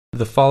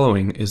The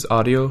following is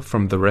audio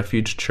from the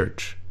Refuge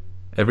Church.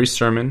 Every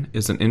sermon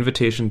is an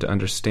invitation to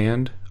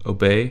understand,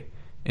 obey,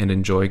 and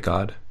enjoy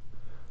God.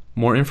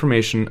 More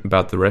information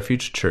about the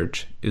Refuge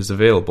Church is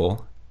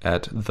available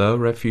at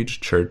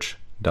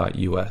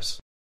therefugechurch.us.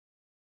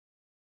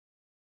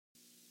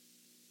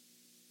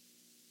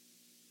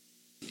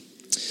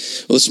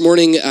 Well, this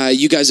morning,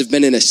 you guys have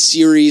been in a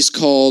series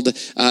called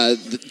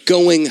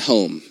Going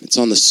Home. It's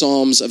on the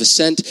Psalms of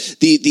Ascent.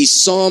 These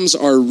Psalms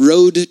are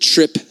road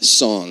trip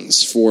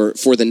songs for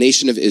the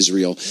nation of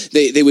Israel.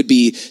 They would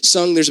be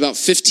sung, there's about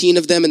 15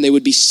 of them, and they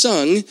would be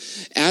sung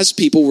as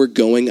people were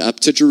going up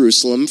to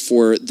Jerusalem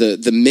for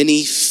the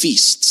many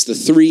feasts, the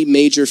three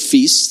major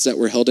feasts that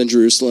were held in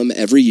Jerusalem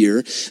every year.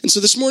 And so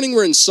this morning,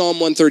 we're in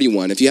Psalm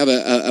 131. If you have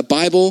a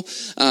Bible,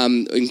 I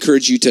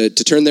encourage you to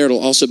turn there.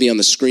 It'll also be on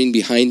the screen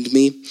behind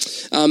me.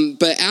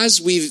 But as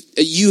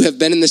you have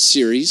been in this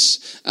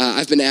series,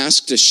 I've been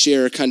asked to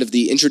share kind of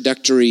the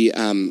introductory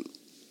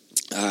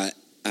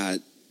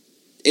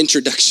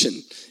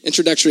introduction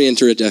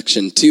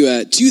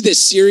to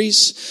this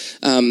series.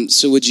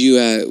 So would you,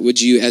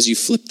 as you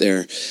flip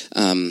there,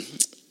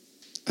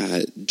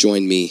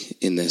 join me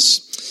in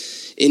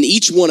this? In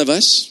each one of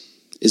us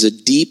is a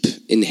deep,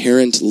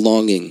 inherent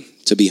longing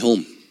to be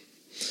home,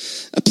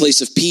 a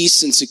place of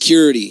peace and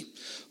security.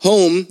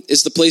 Home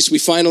is the place we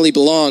finally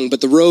belong,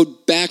 but the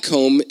road back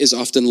home is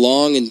often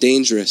long and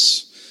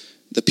dangerous.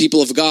 The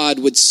people of God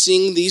would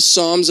sing these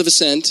psalms of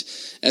ascent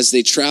as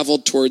they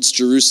traveled towards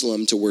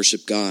Jerusalem to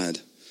worship God.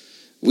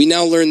 We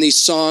now learn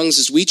these songs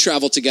as we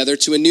travel together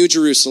to a new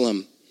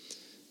Jerusalem.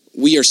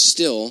 We are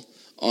still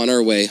on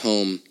our way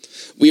home.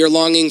 We are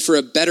longing for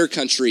a better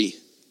country,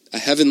 a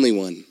heavenly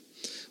one.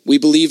 We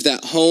believe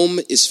that home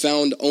is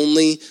found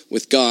only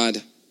with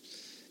God,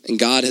 and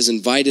God has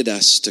invited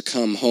us to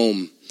come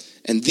home.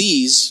 And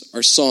these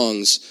are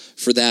songs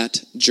for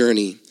that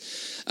journey.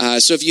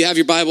 So if you have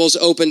your Bibles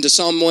open to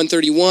Psalm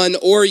 131,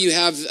 or you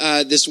have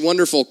this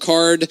wonderful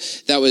card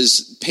that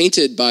was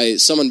painted by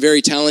someone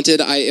very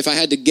talented, if I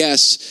had to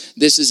guess,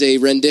 this is a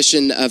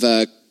rendition of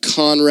a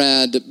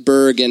Conrad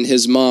Berg and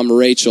his mom,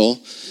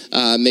 Rachel,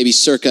 maybe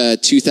circa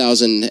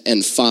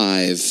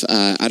 2005.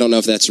 I don't know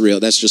if that's real.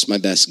 That's just my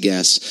best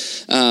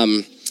guess.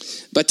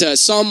 But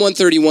Psalm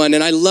 131,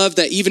 and I love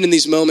that even in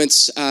these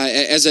moments,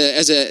 as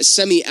a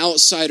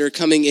semi-outsider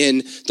coming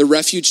in, the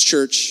Refuge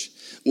Church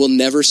will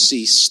never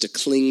cease to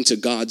cling to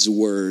God's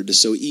word.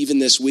 So even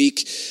this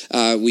week,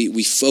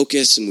 we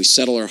focus and we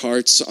settle our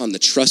hearts on the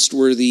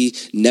trustworthy,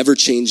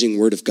 never-changing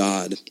word of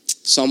God.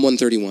 Psalm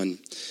 131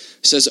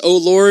 says, "O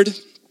Lord,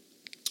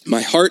 my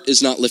heart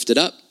is not lifted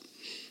up.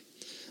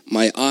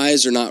 My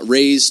eyes are not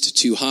raised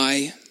too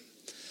high.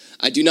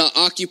 I do not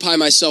occupy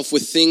myself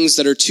with things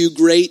that are too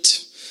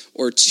great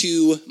or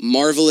too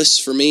marvelous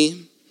for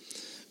me,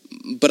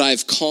 but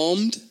I've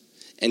calmed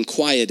and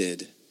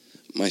quieted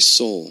my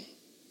soul.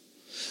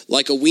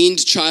 Like a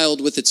weaned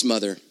child with its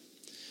mother,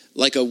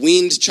 like a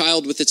weaned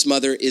child with its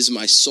mother is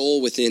my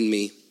soul within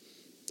me.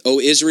 O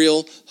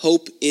Israel,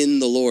 hope in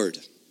the Lord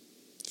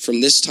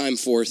from this time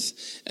forth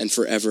and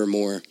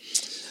forevermore."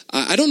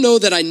 I don't know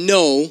that I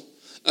know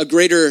a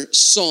greater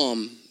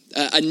psalm,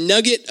 a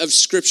nugget of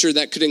scripture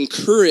that could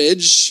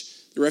encourage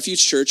the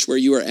Refuge Church where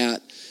you are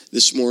at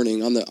this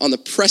morning, on the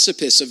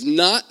precipice of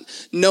not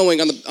knowing,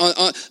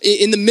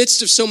 in the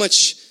midst of so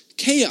much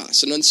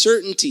chaos and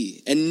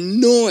uncertainty and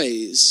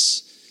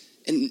noise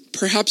and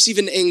perhaps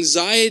even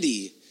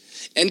anxiety,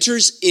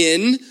 enters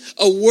in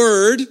a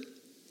word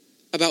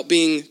about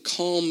being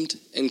calmed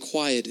and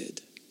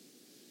quieted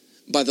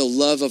by the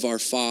love of our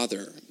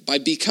Father, by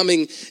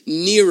becoming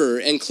nearer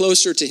and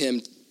closer to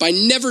Him, by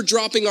never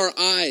dropping our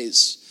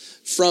eyes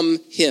from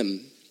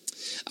Him.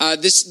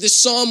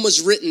 This psalm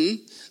was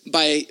written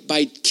by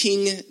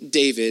King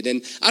David.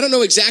 And I don't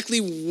know exactly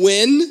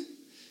when.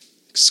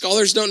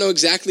 Scholars don't know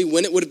exactly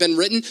when it would have been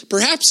written.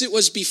 Perhaps it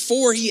was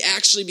before he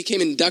actually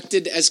became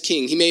inducted as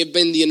king. He may have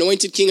been the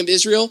anointed king of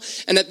Israel.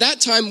 And at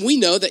that time, we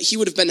know that he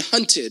would have been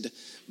hunted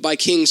by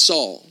King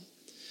Saul.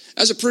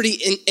 That was a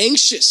pretty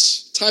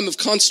anxious time of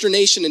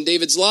consternation in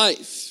David's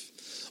life.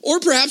 Or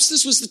perhaps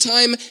this was the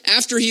time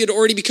after he had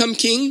already become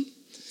king.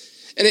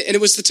 And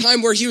it was the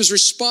time where he was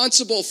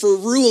responsible for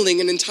ruling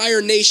an entire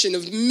nation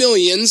of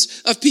millions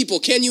of people.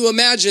 Can you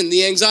imagine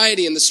the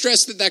anxiety and the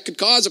stress that could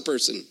cause a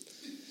person?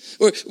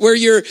 Where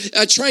you're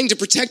trying to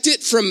protect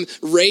it from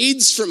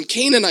raids from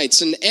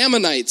Canaanites and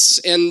Ammonites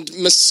and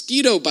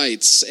mosquito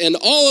bites and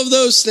all of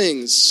those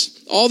things,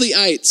 all the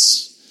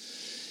ites.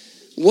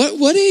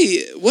 What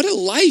a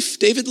life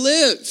David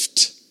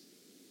lived.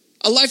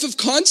 A life of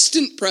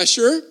constant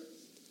pressure.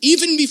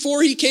 Even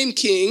before he became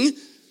king,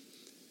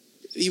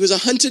 he was a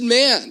hunted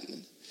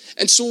man.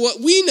 And so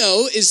what we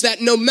know is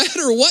that no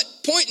matter what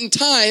point in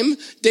time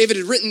David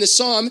had written this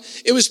psalm,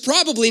 it was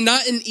probably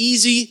not an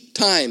easy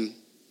time.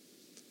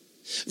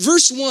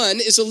 Verse 1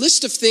 is a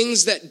list of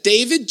things that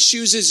David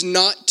chooses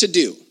not to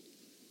do.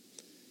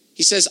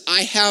 He says,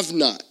 I have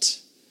not.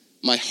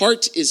 My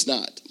heart is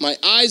not. My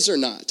eyes are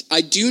not.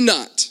 I do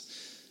not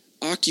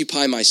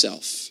occupy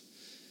myself.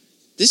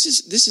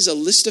 This is a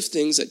list of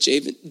things that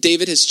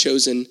David has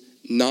chosen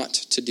not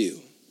to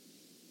do.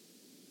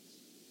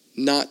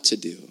 Not to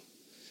do.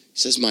 He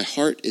says, my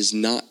heart is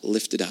not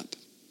lifted up.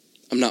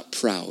 I'm not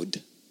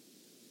proud.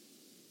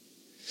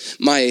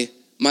 My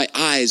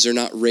eyes are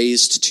not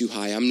raised too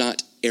high. I'm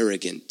not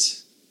arrogant.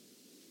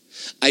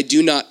 I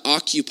do not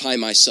occupy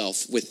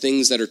myself with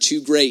things that are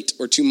too great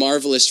or too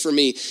marvelous for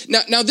me.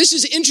 Now this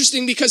is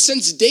interesting because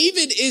since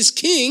David is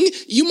king,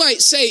 you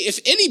might say if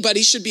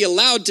anybody should be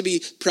allowed to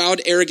be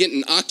proud, arrogant,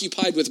 and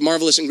occupied with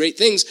marvelous and great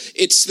things,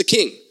 it's the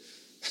king.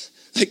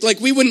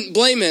 Like we wouldn't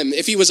blame him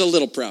if he was a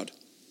little proud.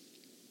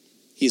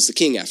 He's the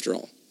king after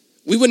all.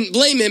 We wouldn't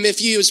blame him if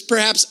he was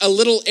perhaps a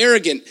little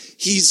arrogant.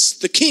 He's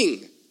the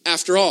king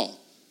after all.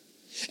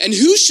 And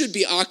who should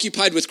be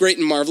occupied with great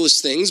and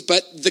marvelous things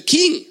but the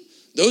king?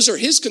 Those are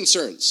his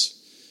concerns.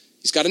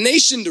 He's got a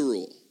nation to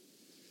rule.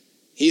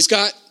 He's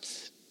got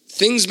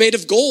things made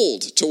of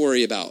gold to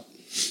worry about.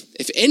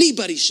 If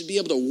anybody should be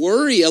able to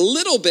worry a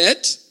little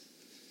bit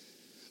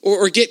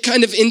or get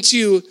kind of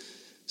into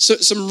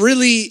some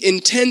really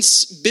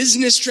intense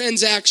business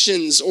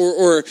transactions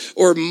or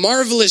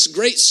marvelous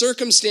great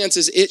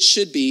circumstances, it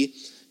should be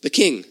the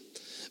king.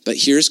 But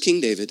here's King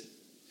David,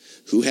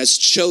 who has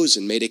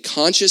chosen, made a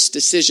conscious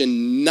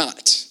decision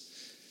not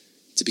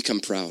to become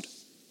proud.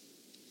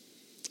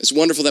 It's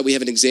wonderful that we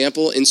have an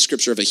example in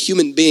Scripture of a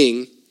human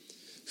being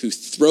who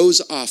throws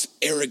off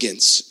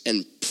arrogance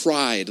and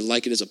pride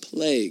like it is a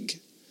plague.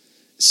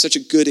 It's such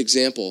a good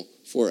example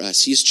for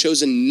us. He's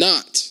chosen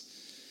not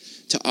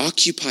to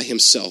occupy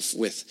himself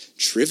with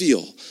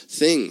trivial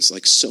things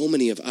like so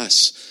many of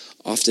us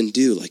often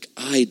do, like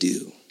I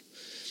do.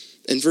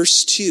 And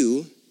verse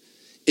 2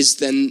 is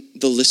then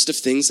the list of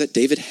things that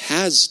David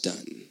has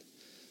done.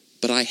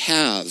 But I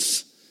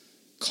have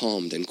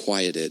calmed and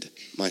quieted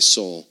my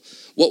soul.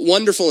 What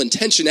wonderful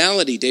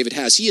intentionality David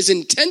has. He is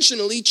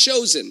intentionally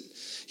chosen.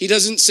 He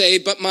doesn't say,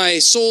 but my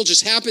soul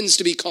just happens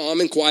to be calm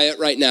and quiet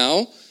right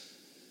now.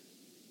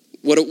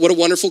 What a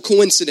wonderful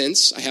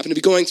coincidence. I happen to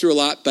be going through a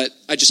lot, but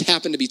I just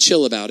happen to be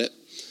chill about it.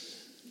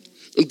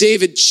 And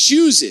David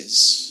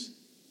chooses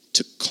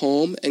to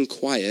calm and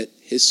quiet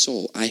his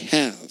soul. I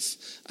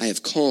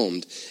have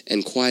calmed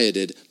and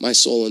quieted my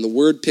soul. And the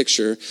word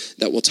picture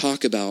that we'll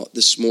talk about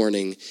this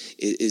morning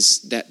is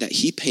that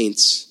he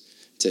paints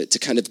to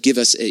kind of give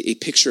us a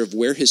picture of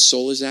where his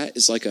soul is at,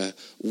 is like a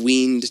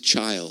weaned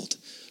child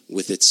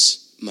with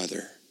its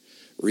mother,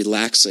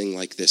 relaxing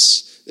like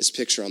this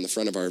picture on the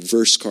front of our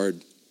verse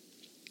card,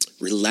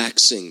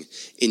 relaxing,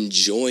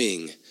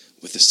 enjoying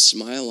with a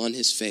smile on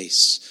his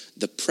face,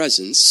 the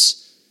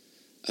presence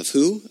of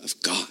who? Of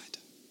God.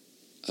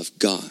 Of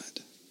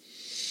God.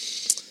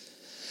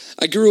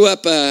 I grew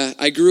up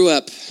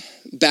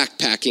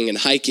backpacking and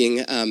hiking,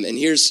 and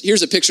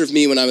here's a picture of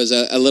me when I was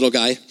a little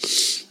guy.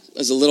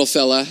 As a little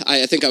fella,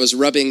 I think I was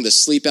rubbing the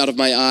sleep out of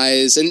my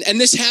eyes.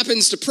 And this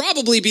happens to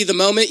probably be the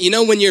moment,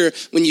 when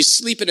you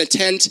sleep in a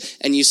tent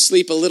and you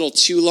sleep a little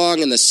too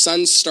long and the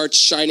sun starts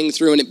shining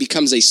through and it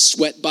becomes a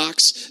sweat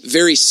box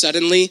very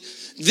suddenly.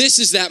 This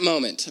is that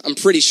moment, I'm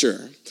pretty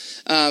sure.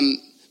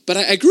 But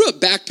I grew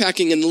up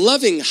backpacking and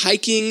loving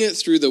hiking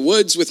through the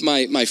woods with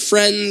my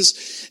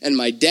friends and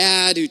my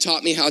dad who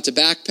taught me how to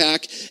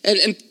backpack.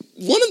 And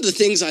one of the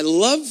things I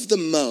love the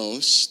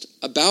most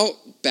about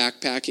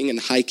backpacking and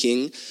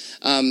hiking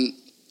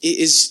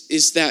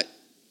is that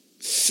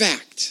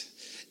fact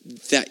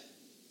that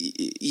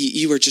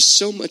you are just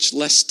so much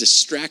less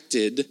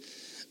distracted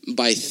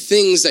by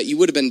things that you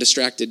would have been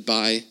distracted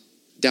by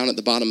down at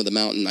the bottom of the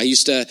mountain. I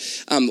used to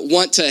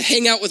want to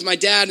hang out with my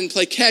dad and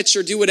play catch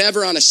or do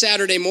whatever on a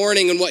Saturday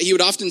morning, and what he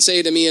would often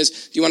say to me is,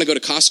 do you want to go to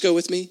Costco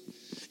with me?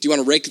 Do you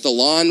want to rake the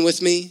lawn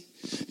with me?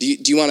 Do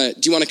you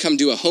want to come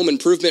do a home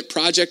improvement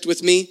project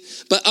with me?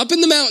 But up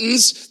in the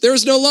mountains, there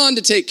was no lawn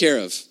to take care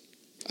of.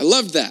 I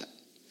loved that.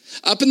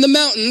 Up in the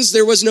mountains,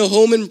 there was no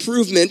home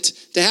improvement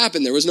to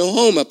happen. There was no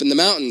home up in the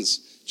mountains,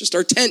 just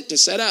our tent to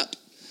set up.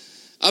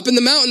 Up in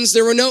the mountains,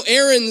 there were no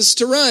errands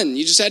to run.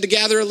 You just had to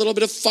gather a little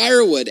bit of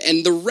firewood,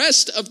 and the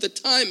rest of the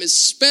time is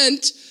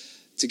spent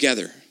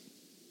together,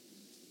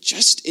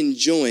 just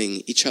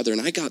enjoying each other.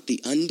 And I got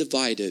the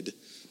undivided,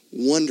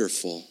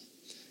 wonderful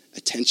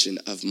attention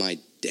of my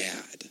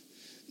dad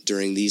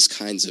during these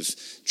kinds of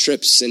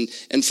trips,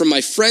 and from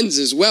my friends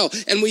as well.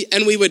 And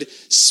we would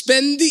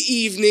spend the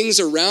evenings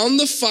around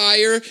the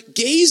fire,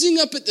 gazing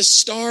up at the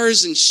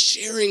stars and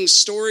sharing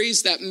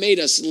stories that made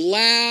us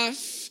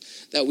laugh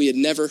that we had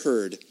never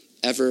heard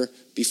ever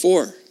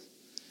before.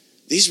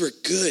 These were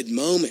good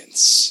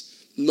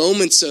moments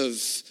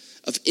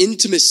of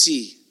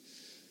intimacy,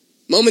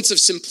 moments of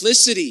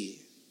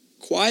simplicity,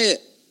 quiet,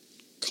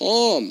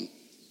 calm,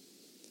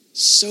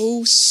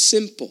 so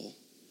simple.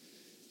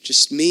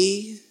 Just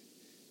me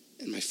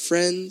and my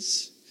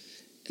friends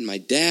and my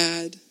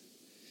dad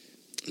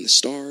and the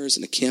stars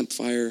and a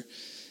campfire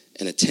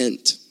and a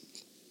tent.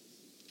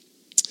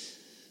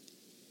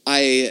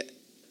 I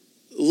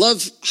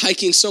love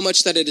hiking so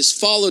much that it has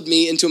followed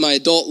me into my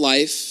adult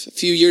life. A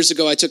few years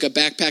ago, I took a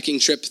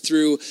backpacking trip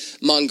through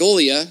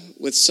Mongolia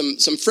with some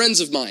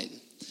friends of mine.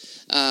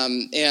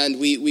 and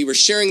we were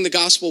sharing the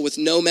gospel with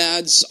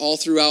nomads all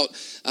throughout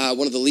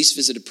one of the least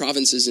visited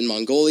provinces in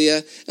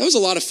Mongolia. That was a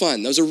lot of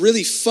fun. That was a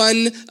really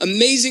fun,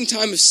 amazing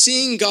time of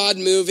seeing God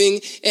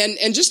moving.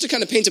 And just to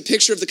kind of paint a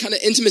picture of the kind of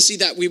intimacy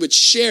that we would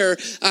share,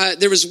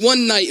 there was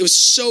one night, it was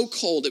so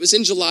cold. It was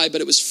in July,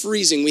 but it was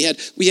freezing. We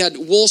had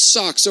wool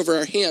socks over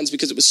our hands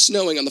because it was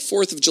snowing on the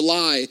 4th of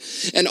July.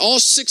 And all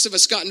 6 of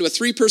us got into a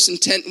 3-person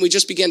tent, and we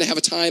just began to have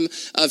a time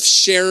of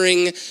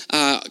sharing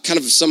kind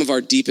of some of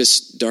our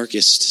deepest,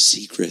 darkest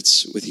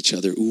secrets with each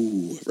other.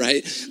 Ooh,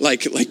 right?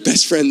 Like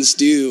best friends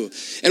do.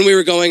 And we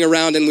were going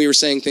around and we were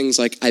saying things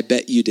like, I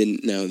bet you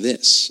didn't know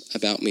this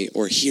about me,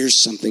 or here's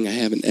something I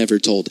haven't ever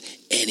told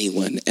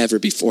anyone ever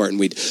before. And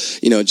we'd,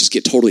 just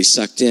get totally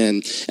sucked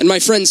in. And my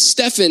friend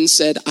Stefan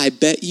said, I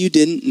bet you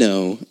didn't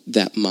know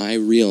that my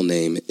real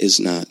name is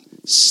not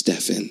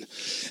Stefan.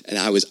 And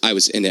I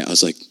was in it. I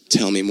was like,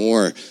 tell me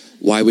more.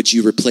 Why would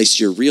you replace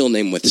your real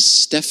name with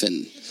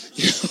Stefan?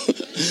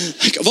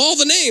 Like, of all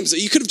the names that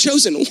you could have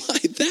chosen, why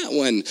that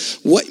one?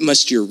 What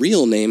must your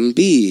real name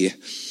be?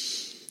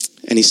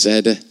 And he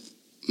said,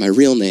 my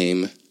real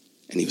name,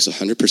 and he was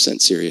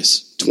 100%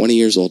 serious, 20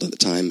 years old at the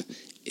time,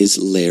 is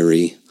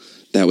Larry.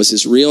 That was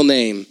his real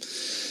name.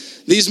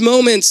 These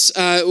moments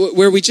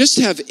where we just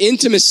have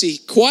intimacy,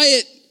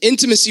 quiet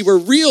intimacy, where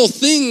real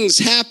things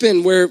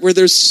happen, where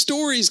those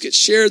stories get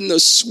shared and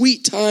those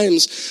sweet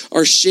times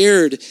are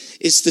shared,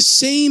 is the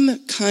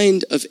same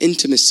kind of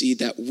intimacy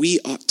that we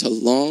ought to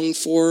long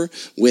for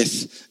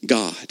with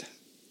God.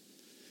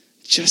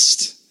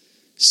 Just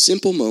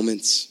simple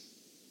moments,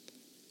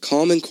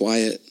 calm and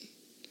quiet,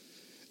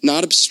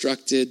 not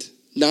obstructed,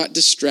 not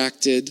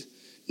distracted,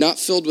 not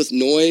filled with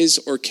noise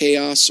or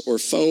chaos or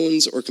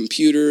phones or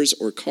computers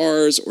or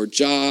cars or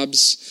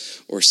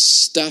jobs or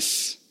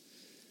stuff.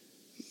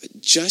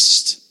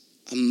 Just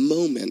a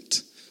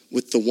moment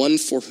with the one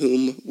for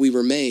whom we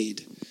were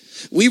made.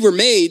 We were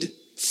made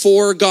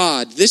for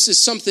God. This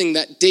is something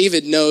that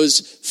David knows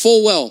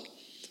full well.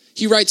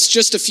 He writes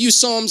just a few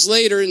Psalms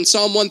later in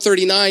Psalm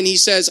 139, he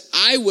says,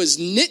 I was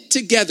knit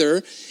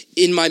together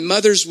in my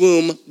mother's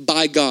womb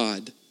by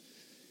God.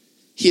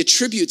 He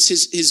attributes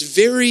his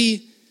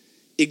very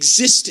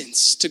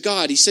existence to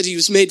God. He said he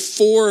was made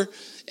for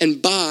and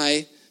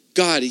by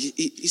God.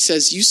 He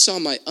says, you saw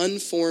my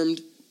unformed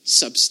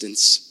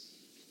substance,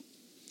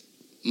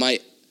 my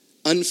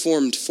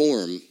unformed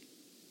form.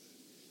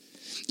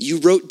 You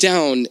wrote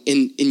down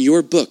in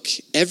your book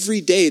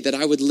every day that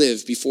I would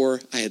live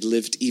before I had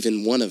lived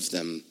even one of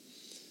them.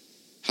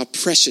 How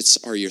precious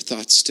are your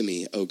thoughts to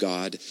me, O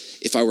God.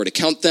 If I were to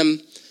count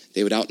them,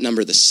 they would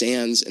outnumber the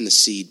sands and the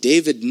sea.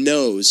 David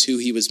knows who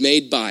he was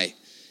made by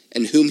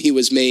and whom he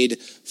was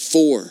made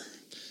for.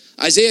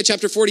 Isaiah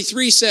chapter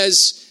 43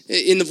 says,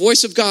 in the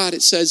voice of God,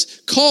 it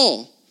says,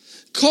 call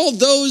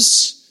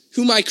those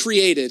whom I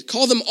created.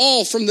 Call them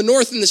all from the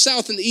north and the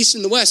south and the east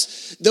and the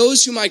west.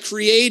 Those whom I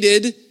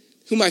created,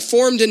 whom I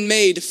formed and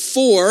made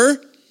for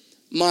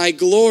my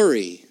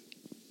glory.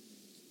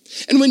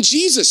 And when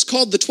Jesus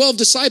called the 12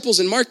 disciples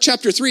in Mark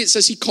chapter 3, it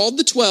says he called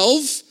the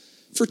 12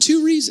 for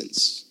 2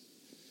 reasons.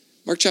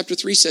 Mark chapter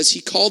 3 says he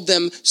called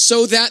them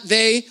so that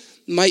they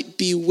might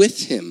be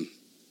with him.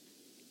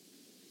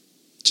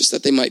 Just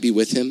that they might be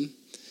with him.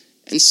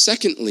 And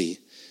secondly,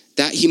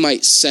 that he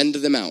might send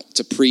them out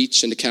to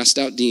preach and to cast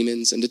out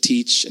demons and to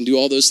teach and do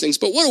all those things.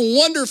 But what a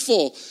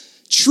wonderful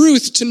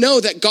truth to know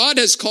that God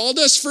has called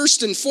us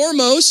first and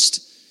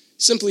foremost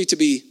simply to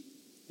be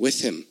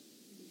with him.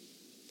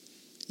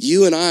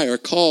 You and I are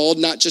called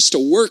not just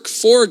to work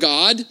for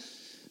God,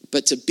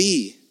 but to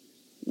be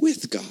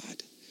with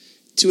God,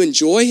 to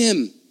enjoy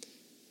him.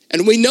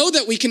 And we know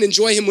that we can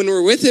enjoy him when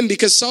we're with him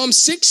because Psalm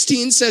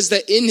 16 says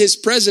that in his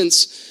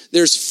presence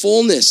there's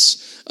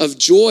fullness of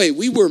joy.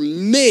 We were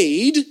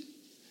made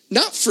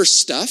not for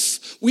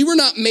stuff. We were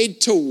not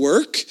made to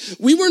work.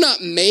 We were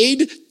not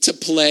made to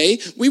play.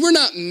 We were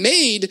not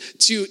made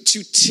to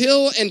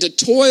till and to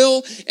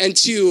toil and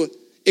to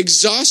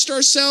exhaust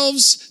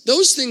ourselves.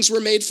 Those things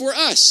were made for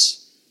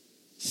us.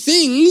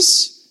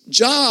 Things,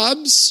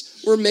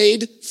 jobs were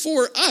made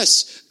for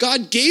us.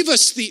 God gave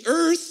us the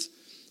earth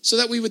so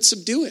that we would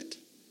subdue it.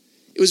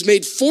 It was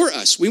made for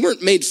us. We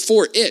weren't made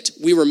for it.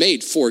 We were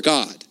made for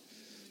God.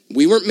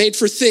 We weren't made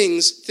for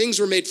things. Things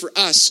were made for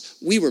us.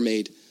 We were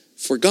made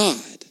for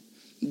God.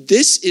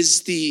 This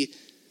is the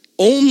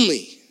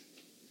only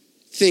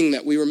thing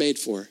that we were made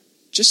for.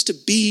 Just to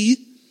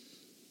be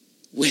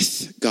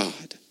with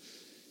God.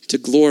 To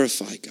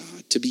glorify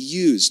God. To be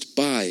used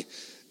by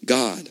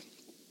God.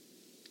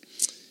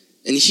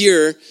 And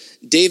here,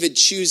 David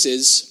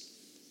chooses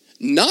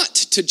not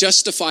to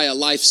justify a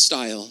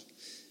lifestyle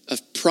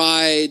of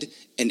pride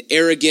and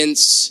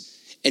arrogance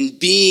and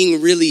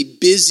being really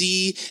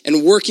busy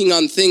and working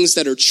on things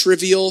that are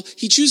trivial.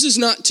 He chooses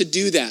not to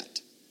do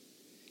that,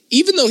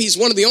 even though he's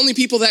one of the only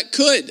people that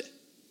could.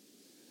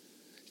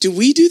 Do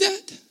we do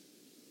that?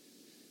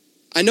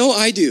 I know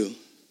I do.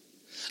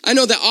 I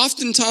know that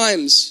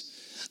oftentimes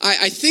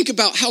I think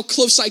about how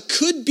close I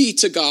could be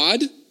to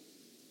God,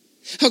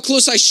 how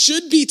close I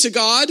should be to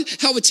God,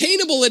 how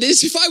attainable it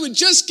is if I would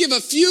just give a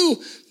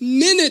few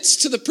minutes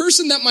to the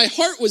person that my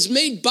heart was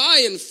made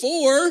by and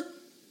for.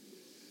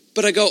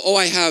 But I go,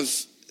 I have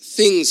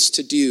things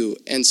to do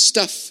and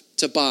stuff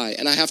to buy,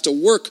 and I have to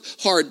work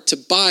hard to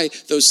buy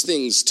those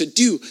things, to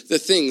do the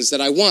things that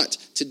I want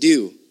to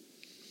do.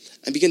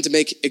 I begin to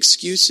make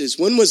excuses.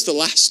 When was the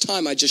last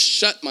time I just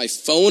shut my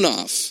phone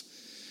off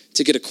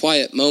to get a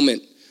quiet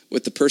moment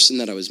with the person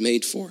that I was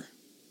made for?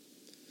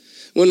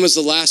 When was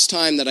the last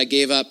time that I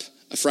gave up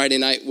a Friday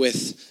night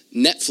with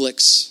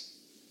Netflix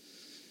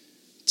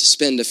to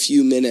spend a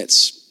few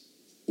minutes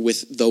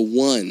with the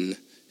one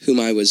whom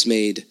I was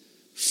made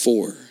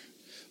for?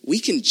 We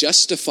can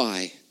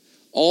justify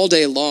all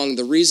day long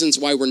the reasons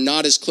why we're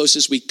not as close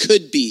as we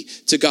could be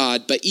to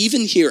God, but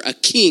even here, a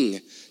king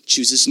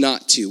chooses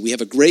not to. We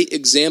have a great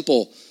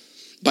example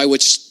by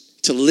which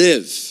to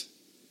live,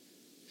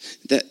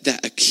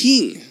 that a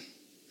king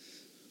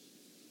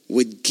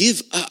would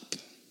give up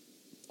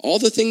all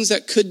the things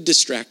that could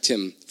distract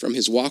him from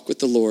his walk with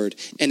the Lord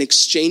and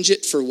exchange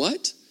it for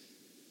what?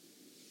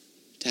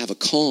 To have a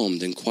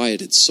calmed and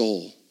quieted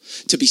soul.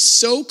 To be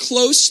so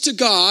close to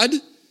God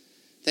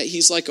that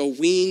he's like a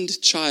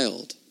weaned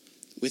child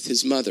with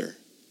his mother.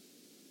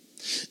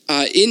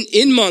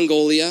 In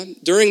Mongolia,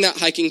 during that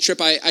hiking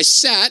trip, I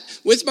sat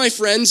with my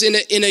friends in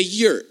a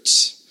yurt,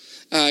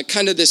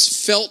 kind of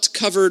this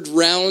felt-covered,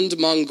 round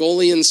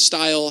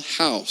Mongolian-style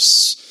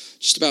house,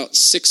 just about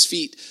 6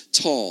 feet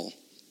tall.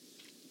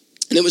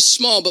 And it was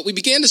small, but we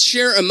began to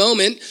share a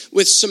moment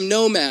with some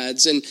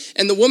nomads. And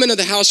the woman of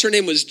the house, her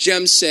name was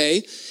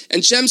Jemse.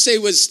 And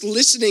Jemse was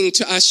listening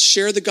to us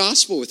share the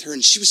gospel with her.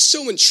 And she was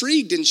so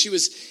intrigued and she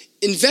was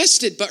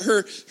invested. But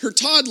her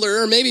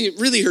toddler, or maybe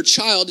really her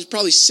child,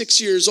 probably 6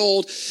 years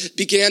old,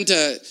 began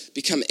to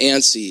become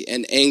antsy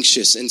and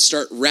anxious and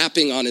start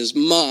rapping on his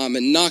mom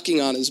and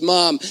knocking on his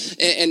mom.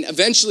 And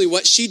eventually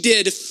what she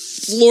did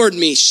floored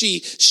me.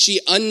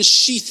 She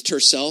unsheathed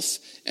herself.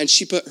 And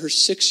she put her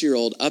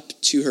 6-year-old up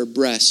to her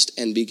breast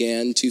and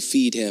began to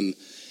feed him.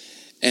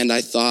 And I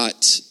thought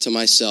to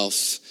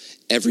myself,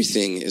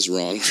 everything is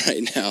wrong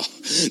right now.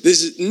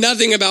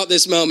 Nothing about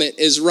this moment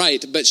is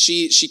right. But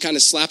she kind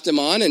of slapped him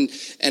on and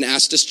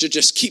asked us to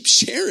just keep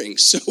sharing.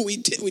 So we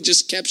did. We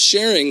just kept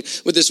sharing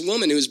with this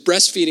woman who was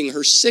breastfeeding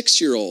her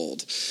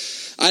 6-year-old.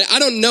 I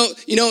don't know.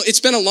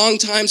 It's been a long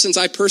time since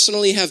I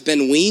personally have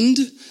been weaned.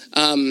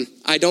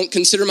 I don't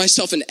consider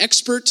myself an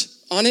expert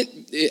on it.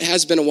 It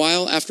has been a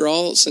while, after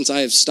all, since I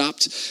have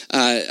stopped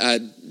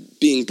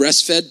being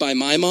breastfed by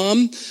my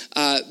mom.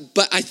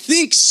 But I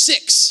think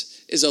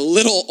 6 is a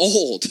little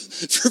old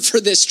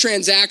for this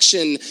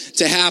transaction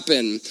to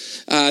happen.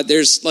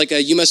 There's like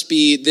you must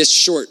be this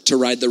short to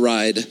ride the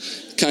ride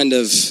kind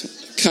of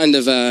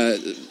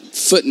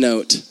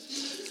footnote.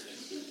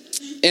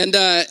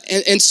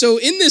 And so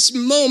in this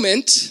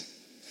moment,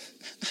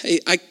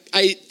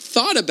 I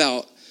thought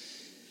about,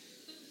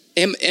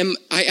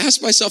 I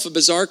asked myself a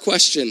bizarre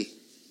question.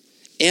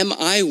 Am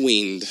I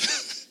weaned?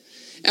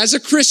 As a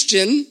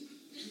Christian,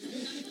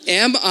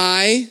 am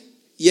I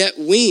yet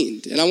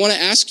weaned? And I want to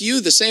ask you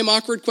the same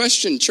awkward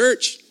question,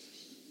 church.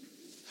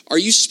 Are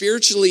you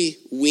spiritually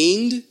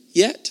weaned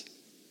yet?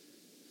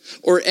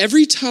 Or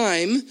every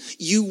time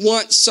you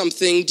want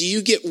something, do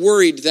you get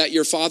worried that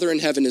your Father in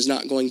heaven is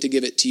not going to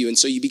give it to you? And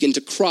so you begin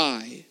to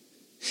cry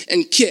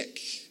and kick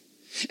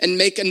and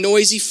make a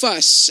noisy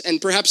fuss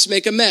and perhaps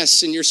make a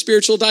mess in your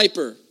spiritual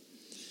diaper.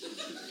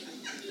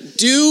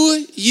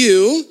 Do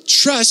you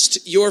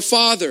trust your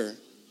Father?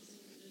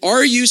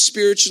 Are you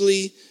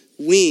spiritually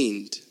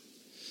weaned?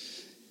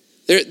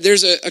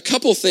 There's a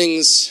couple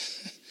things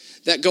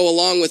that go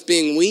along with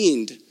being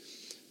weaned.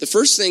 The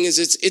first thing is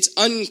it's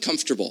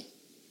uncomfortable.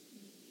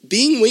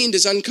 Being weaned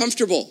is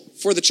uncomfortable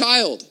for the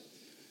child.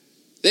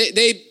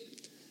 They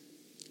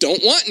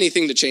don't want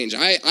anything to change.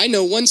 I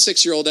know one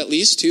 6-year-old at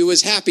least who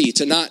was happy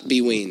to not be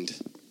weaned.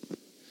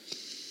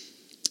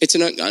 It's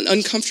an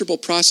uncomfortable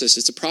process.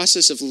 It's a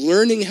process of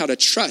learning how to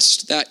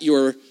trust that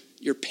your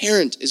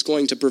parent is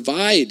going to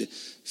provide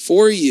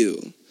for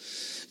you.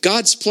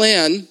 God's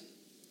plan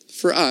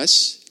for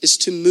us is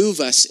to move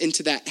us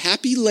into that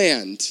happy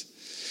land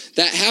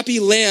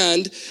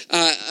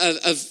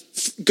of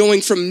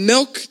going from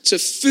milk to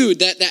food,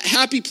 that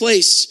happy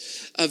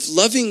place of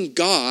loving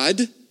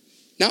God,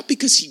 not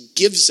because he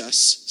gives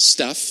us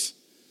stuff,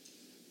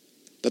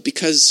 but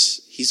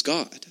because he's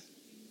God.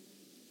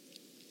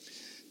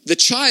 The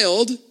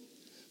child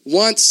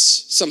wants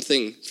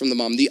something from the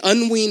mom. The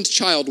unweaned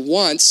child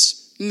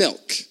wants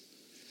milk,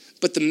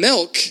 but the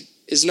milk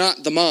is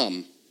not the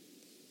mom.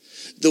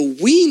 The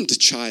weaned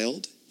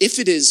child, if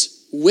it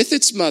is with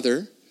its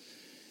mother,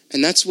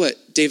 and that's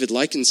what David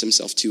likens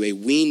himself to, a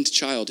weaned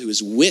child who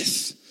is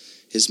with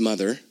his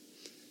mother.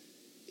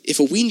 If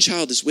a weaned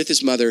child is with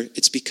his mother,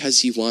 it's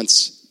because he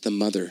wants the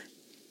mother.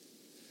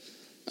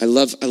 I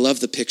love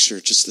the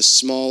picture, just the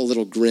small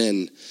little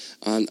grin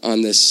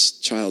on this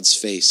child's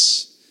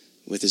face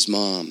with his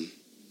mom.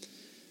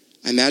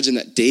 I imagine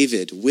that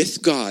David,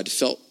 with God,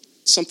 felt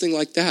something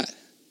like that.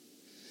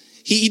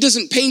 He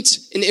doesn't paint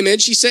an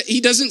image.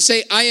 He doesn't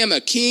say, I am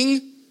a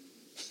king.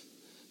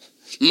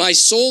 My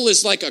soul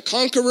is like a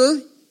conqueror.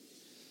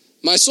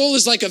 My soul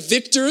is like a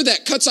victor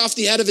that cuts off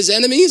the head of his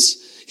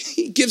enemies.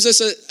 He gives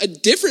us a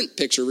different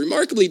picture,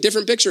 remarkably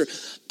different picture.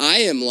 I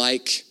am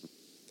like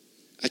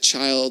a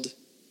child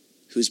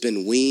who's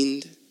been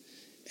weaned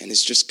and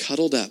is just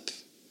cuddled up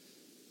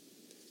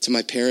to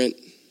my parent,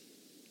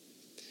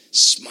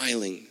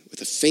 smiling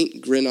with a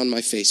faint grin on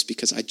my face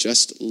because I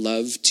just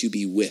love to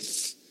be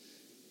with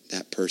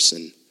that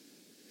person.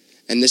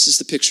 And this is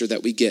the picture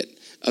that we get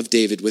of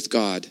David with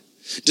God.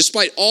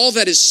 Despite all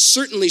that is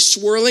certainly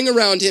swirling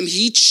around him,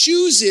 he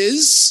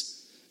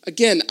chooses,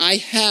 again, I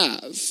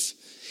have.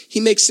 He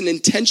makes an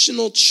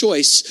intentional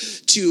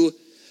choice to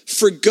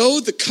forgo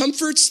the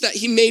comforts that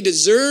he may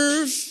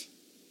deserve,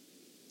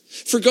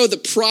 forgo the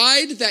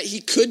pride that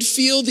he could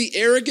feel, the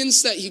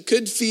arrogance that he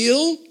could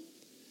feel.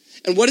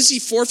 And what does he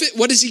forfeit?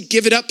 What does he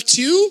give it up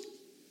to?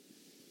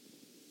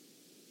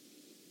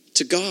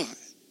 To God,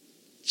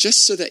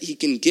 just so that he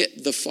can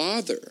get the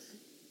Father.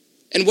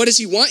 And what does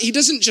he want? He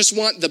doesn't just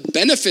want the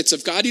benefits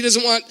of God. He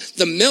doesn't want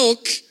the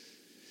milk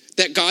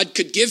that God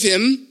could give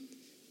him.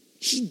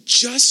 He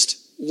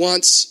just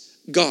wants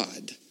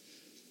God.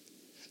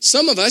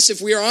 Some of us, if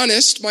we are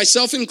honest,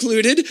 myself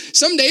included,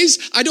 some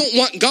days I don't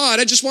want God.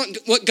 I just want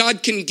what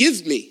God can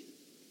give me.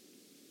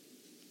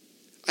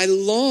 I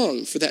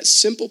long for that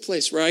simple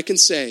place where I can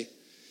say,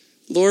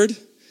 Lord,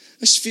 I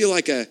just feel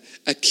like a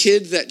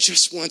kid that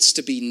just wants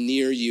to be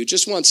near you,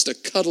 just wants to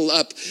cuddle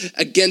up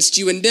against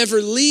you and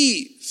never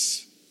leave.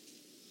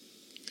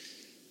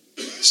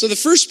 So the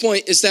first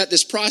point is that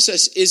this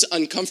process is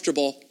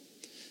uncomfortable.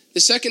 The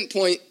second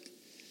point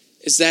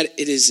is that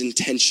it is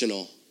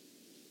intentional.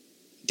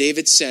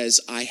 David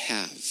says, I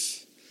have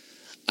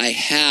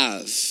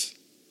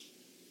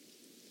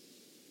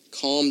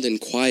calmed and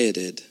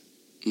quieted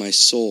my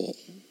soul.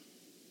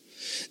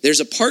 There's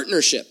a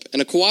partnership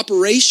and a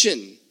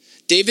cooperation.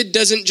 David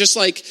doesn't just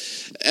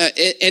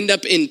end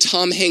up in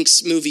Tom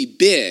Hanks' movie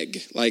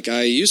Big, like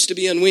I used to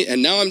be unweaned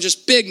and now I'm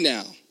just big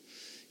now.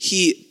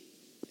 He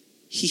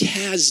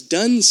has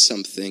done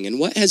something. And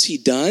what has he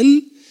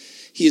done?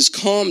 He has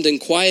calmed and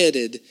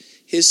quieted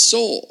his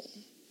soul.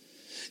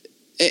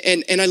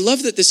 And I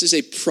love that this is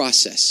a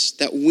process,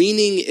 that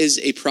weaning is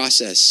a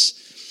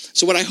process.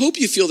 So what I hope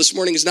you feel this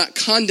morning is not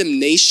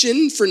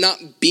condemnation for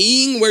not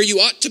being where you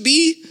ought to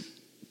be,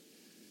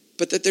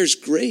 but that there's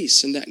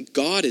grace and that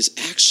God is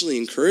actually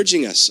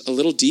encouraging us a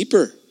little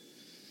deeper.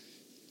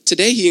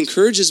 Today he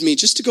encourages me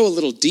just to go a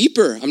little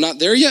deeper. I'm not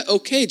there yet?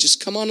 Okay,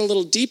 just come on a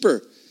little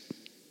deeper.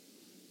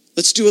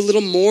 Let's do a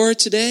little more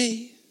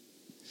today.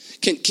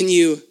 Can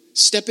you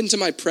step into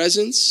my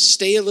presence,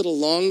 stay a little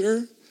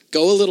longer,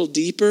 go a little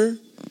deeper?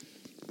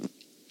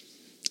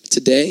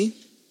 Today,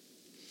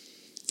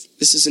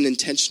 this is an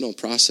intentional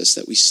process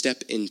that we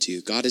step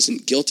into. God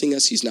isn't guilting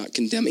us. He's not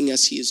condemning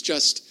us. He is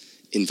just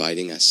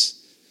inviting us,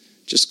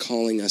 just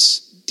calling us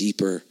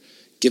deeper,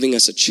 giving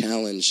us a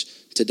challenge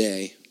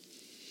today.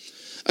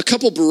 A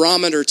couple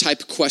barometer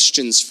type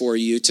questions for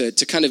you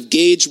to kind of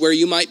gauge where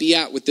you might be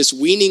at with this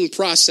weaning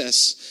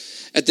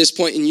process at this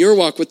point in your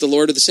walk with the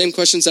Lord are the same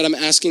questions that I'm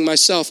asking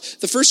myself.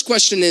 The first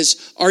question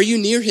is, are you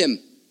near him?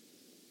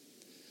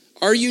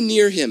 Are you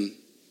near him?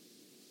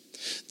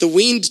 The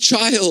weaned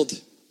child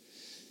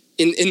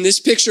in this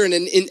picture and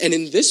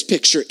in this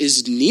picture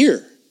is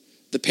near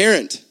the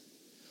parent.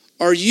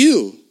 Are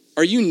you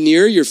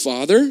near your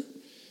Father?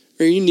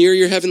 Are you near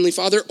your Heavenly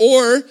Father?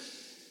 Or,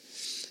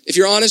 if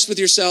you're honest with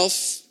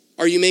yourself,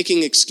 are you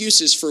making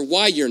excuses for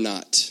why you're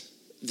not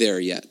there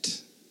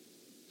yet?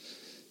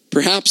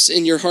 Perhaps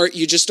in your heart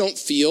you just don't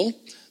feel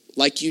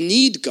like you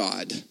need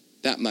God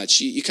that much.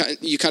 You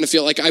kind of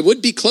feel like I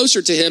would be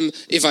closer to him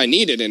if I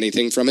needed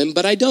anything from him,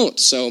 but I don't.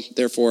 So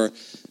therefore,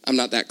 I'm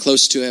not that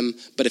close to him.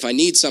 But if I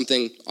need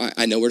something,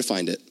 I know where to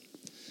find it.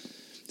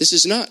 This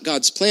is not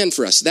God's plan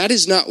for us. That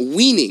is not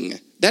weaning.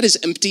 That is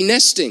empty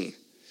nesting.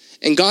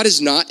 And God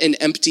is not an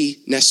empty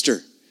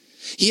nester.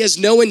 He has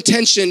no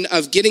intention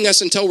of getting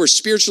us until we're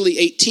spiritually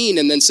 18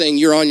 and then saying,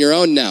 you're on your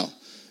own now.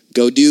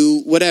 Go do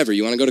whatever.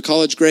 You want to go to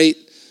college? Great.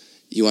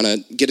 You want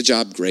to get a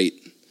job? Great.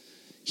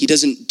 He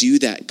doesn't do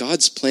that.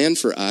 God's plan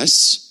for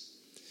us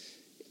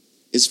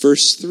is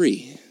verse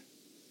 3.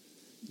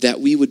 That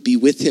we would be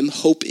with him,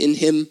 hope in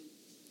him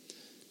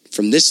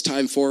from this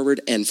time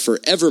forward and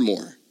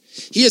forevermore.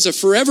 He has a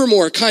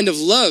forevermore kind of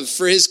love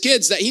for his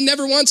kids that he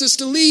never wants us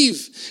to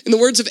leave. In the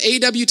words of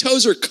A.W.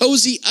 Tozer,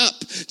 cozy up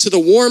to the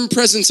warm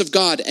presence of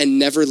God and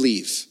never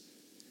leave.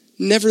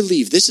 Never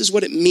leave. This is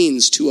what it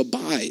means to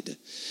abide.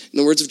 In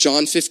the words of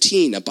John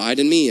 15, abide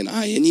in me and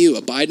I in you.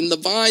 Abide in the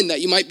vine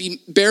that you might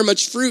bear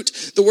much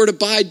fruit. The word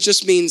abide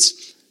just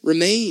means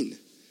remain.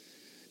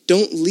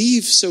 Don't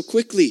leave so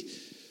quickly.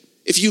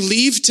 If you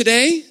leave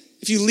today,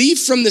 if you leave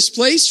from this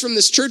place, from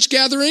this church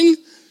gathering,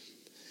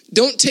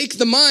 don't take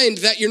the mind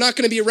that you're not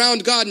going to be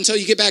around God until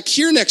you get back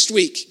here next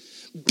week.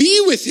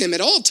 Be with him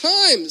at all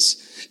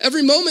times.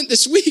 Every moment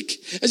this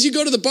week, as you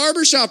go to the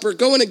barbershop or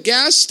go in a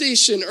gas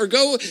station or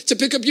go to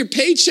pick up your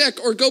paycheck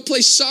or go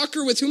play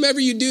soccer with whomever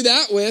you do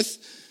that with,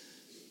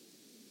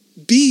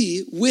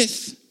 be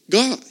with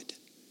God.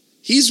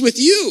 He's with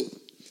you.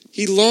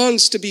 He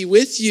longs to be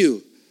with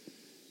you.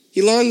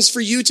 He longs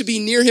for you to be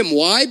near him.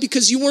 Why?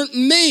 Because you weren't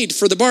made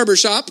for the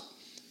barbershop.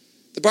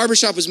 The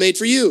barbershop was made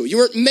for you. You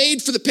weren't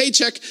made for the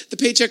paycheck. The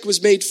paycheck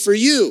was made for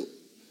you.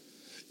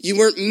 You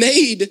weren't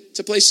made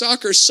to play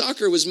soccer.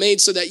 Soccer was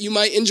made so that you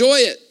might enjoy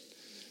it.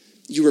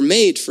 You were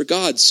made for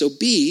God, so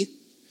be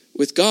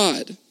with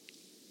God.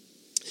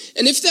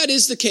 And if that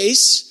is the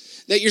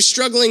case, that you're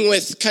struggling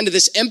with kind of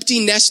this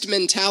empty nest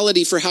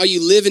mentality for how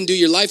you live and do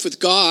your life with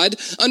God,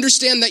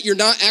 understand that you're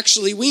not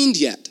actually weaned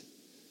yet.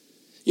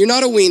 You're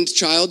not a weaned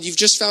child. You've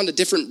just found a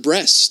different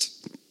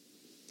breast.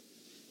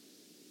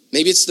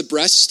 Maybe it's the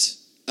breast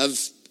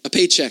of a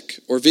paycheck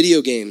or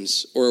video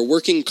games or a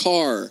working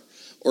car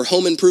or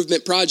home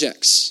improvement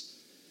projects.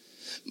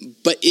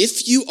 But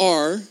if you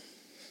are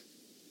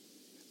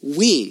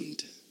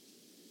weaned,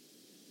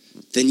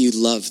 then you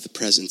love the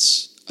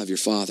presence of your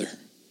Father.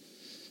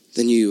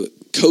 Then you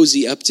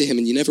cozy up to him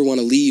and you never want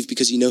to leave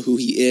because you know who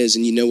he is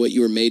and you know what you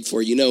were made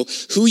for. You know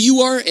who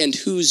you are and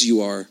whose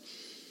you are.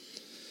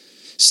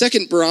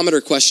 Second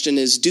barometer question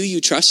is, do you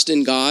trust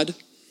in God?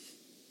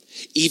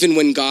 Even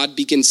when God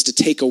begins to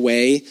take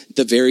away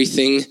the very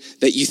thing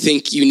that you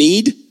think you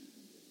need?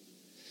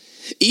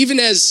 Even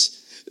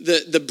as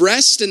the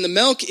breast and the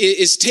milk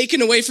is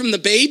taken away from the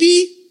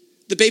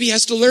baby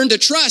has to learn to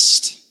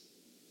trust.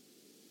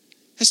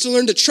 Has to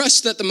learn to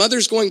trust that the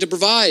mother's going to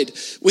provide.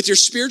 With your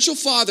spiritual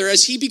father,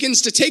 as he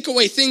begins to take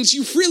away things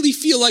you really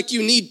feel like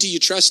you need, do you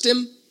trust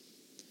him?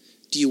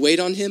 Do you wait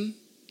on him?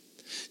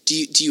 Do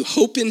you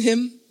hope in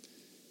him?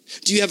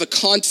 Do you have a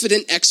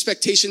confident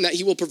expectation that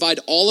he will provide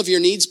all of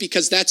your needs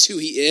because that's who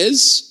he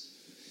is?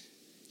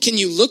 Can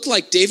you look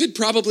like David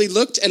probably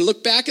looked and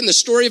look back in the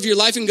story of your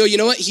life and go, you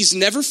know what? He's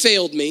never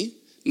failed me.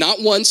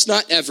 Not once,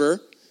 not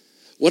ever.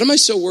 What am I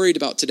so worried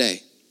about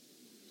today?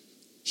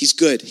 He's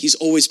good. He's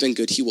always been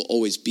good. He will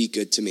always be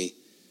good to me.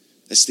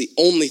 That's the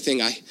only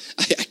thing I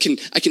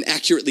can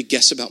accurately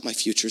guess about my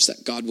future is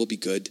that God will be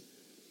good.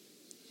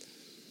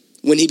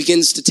 When he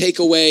begins to take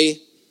away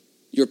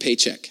your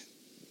paycheck,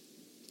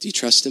 do you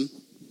trust him?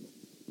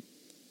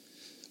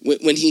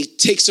 When he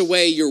takes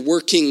away your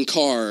working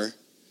car,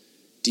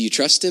 do you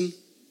trust him?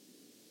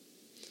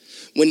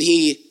 When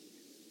he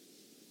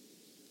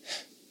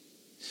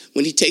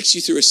takes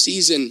you through a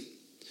season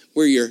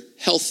where your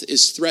health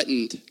is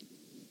threatened,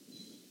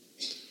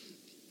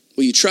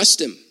 will you trust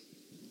him?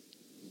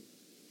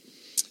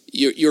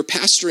 Your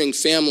pastoring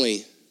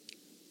family,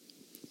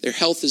 their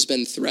health has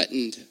been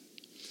threatened.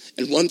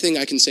 And one thing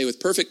I can say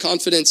with perfect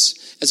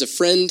confidence as a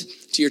friend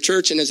to your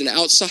church and as an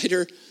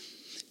outsider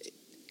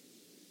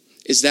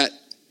is that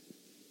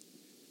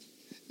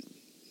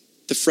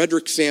the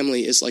Frederick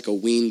family is like a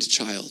weaned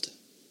child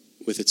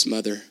with its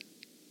mother.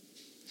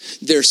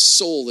 Their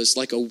soul is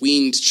like a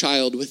weaned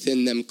child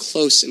within them,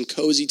 close and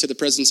cozy to the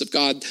presence of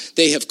God.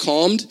 They have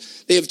calmed.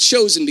 They have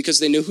chosen because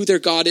they know who their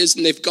God is,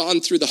 and they've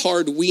gone through the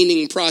hard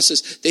weaning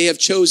process. They have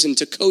chosen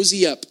to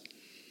cozy up.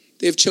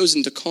 They have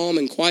chosen to calm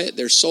and quiet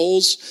their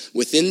souls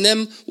within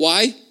them.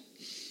 Why?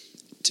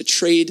 To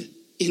trade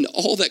in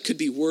all that could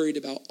be worried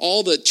about,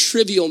 all the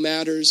trivial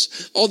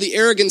matters, all the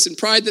arrogance and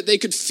pride that they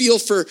could feel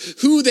for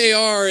who they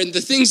are and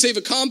the things they've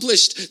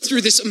accomplished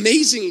through this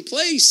amazing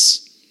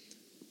place.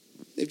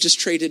 They've just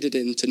traded it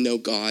in to know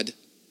God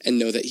and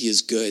know that he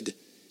is good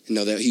and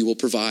know that he will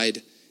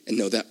provide and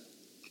know that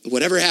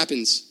whatever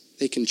happens,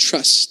 they can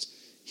trust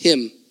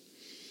him.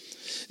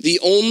 The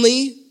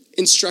only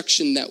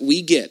instruction that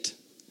we get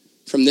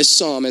from this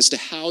psalm as to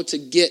how to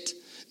get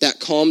that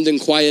calmed and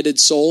quieted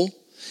soul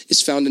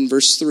is found in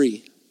verse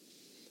 3.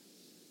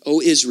 O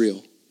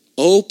Israel,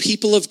 O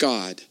people of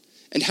God,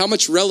 and how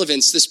much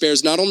relevance this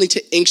bears not only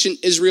to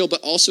ancient Israel, but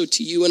also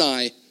to you and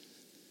I.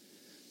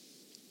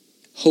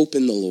 Hope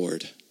in the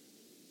Lord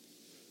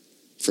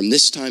from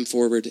this time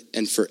forward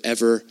and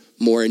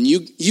forevermore. And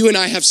you and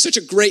I have such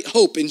a great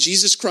hope in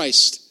Jesus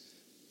Christ.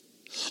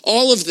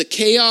 All of the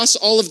chaos,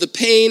 all of the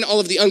pain, all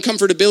of the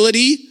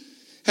uncomfortability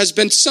has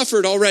been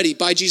suffered already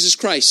by Jesus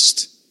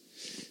Christ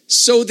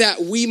so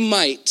that we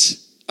might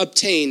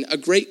obtain a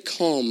great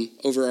calm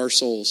over our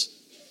souls,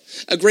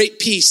 a great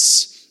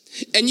peace.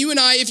 And you and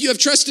I, if you have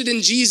trusted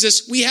in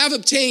Jesus, we have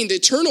obtained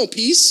eternal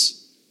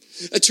peace,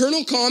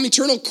 eternal calm,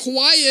 eternal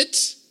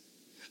quiet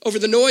over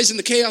the noise and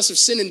the chaos of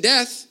sin and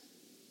death.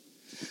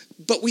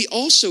 But we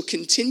also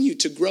continue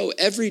to grow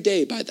every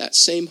day by that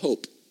same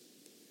hope.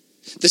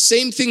 The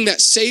same thing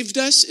that saved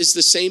us is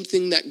the same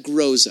thing that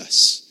grows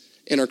us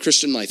in our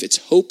Christian life. It's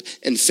hope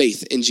and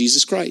faith in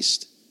Jesus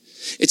Christ.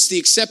 It's the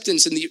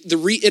acceptance and the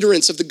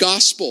reiterance of the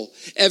gospel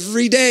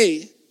every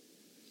day.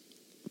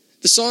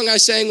 The song I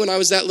sang when I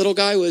was that little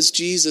guy was,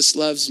 Jesus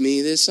loves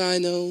me, this I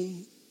know,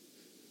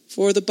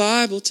 for the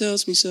Bible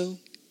tells me so.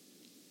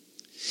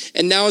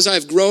 And now as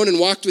I've grown and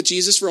walked with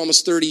Jesus for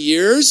almost 30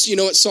 years, you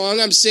know what song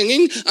I'm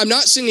singing? I'm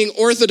not singing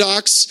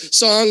orthodox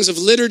songs of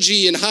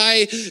liturgy and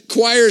high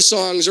choir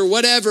songs or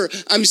whatever.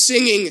 I'm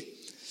singing,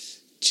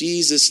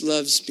 Jesus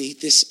loves me,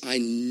 this I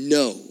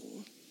know.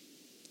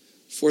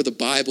 For the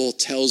Bible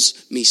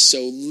tells me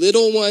so.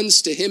 Little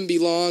ones to him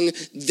belong.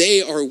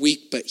 They are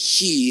weak, but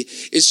he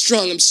is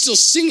strong. I'm still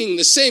singing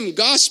the same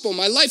gospel.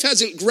 My life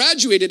hasn't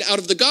graduated out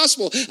of the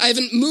gospel. I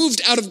haven't moved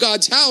out of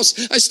God's house.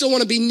 I still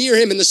want to be near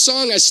him. And the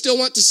song I still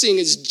want to sing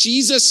is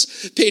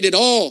Jesus paid it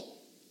all.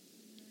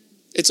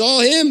 It's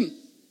all him.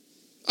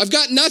 I've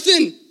got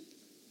nothing.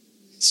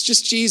 It's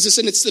just Jesus.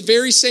 And it's the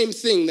very same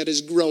thing that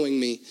is growing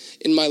me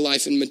in my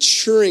life and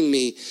maturing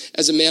me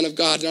as a man of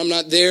God. And I'm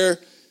not there.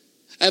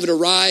 I haven't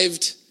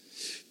arrived,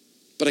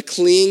 but I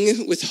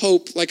cling with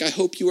hope like I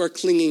hope you are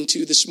clinging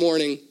to this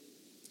morning,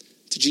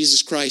 to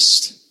Jesus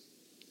Christ,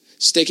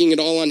 staking it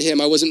all on him.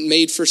 I wasn't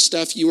made for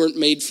stuff. You weren't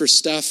made for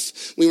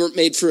stuff. We weren't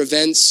made for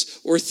events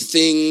or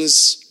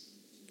things.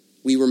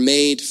 We were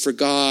made for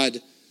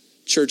God.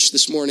 Church,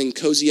 this morning,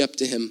 cozy up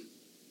to him.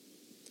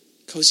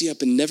 Cozy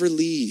up and never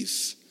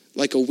leave.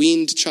 Like a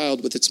weaned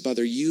child with its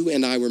mother, you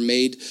and I were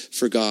made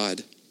for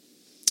God.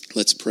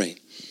 Let's pray.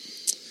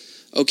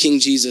 Oh, King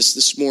Jesus,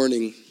 this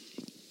morning,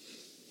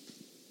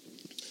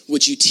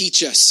 would you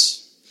teach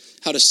us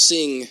how to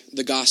sing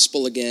the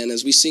gospel again?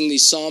 As we sing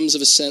these Psalms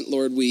of Ascent,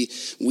 Lord, we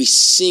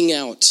sing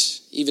out,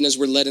 even as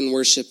we're led in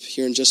worship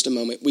here in just a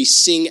moment. We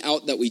sing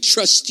out that we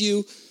trust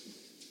you.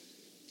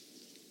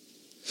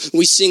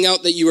 We sing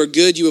out that you are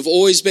good. You have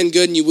always been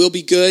good and you will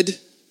be good.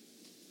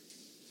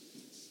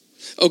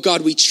 Oh God,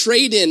 we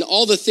trade in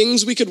all the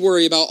things we could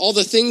worry about, all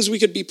the things we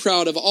could be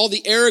proud of, all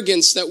the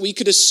arrogance that we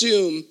could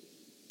assume.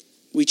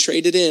 We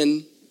trade it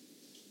in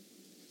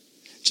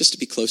just to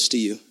be close to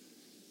you.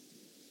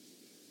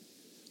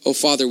 Oh,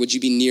 Father, would you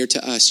be near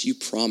to us? You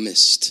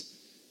promised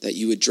that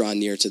you would draw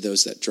near to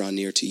those that draw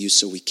near to you.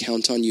 So we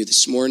count on you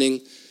this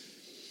morning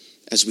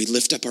as we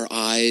lift up our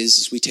eyes,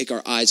 as we take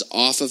our eyes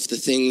off of the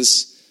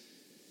things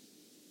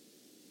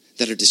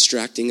that are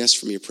distracting us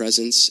from your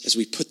presence. As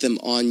we put them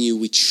on you,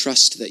 we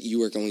trust that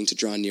you are going to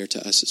draw near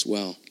to us as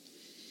well.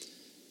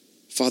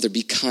 Father,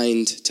 be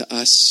kind to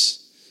us.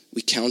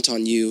 We count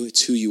on you.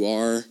 It's who you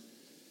are. And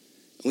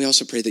we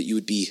also pray that you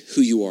would be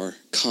who you are,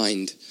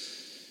 kind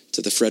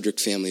to the Frederick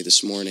family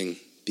this morning.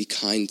 Be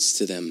kind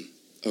to them,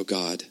 oh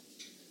God.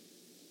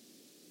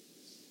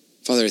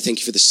 Father, I thank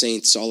you for the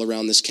saints all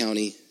around this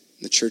county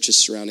and the churches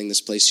surrounding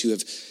this place who have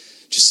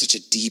just such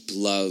a deep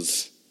love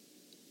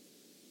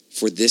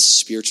for this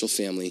spiritual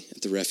family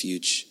at the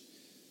Refuge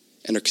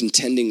and are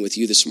contending with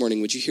you this morning.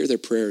 Would you hear their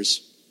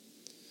prayers?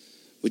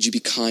 Would you be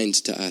kind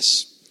to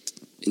us?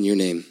 In your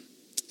name,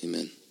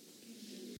 amen.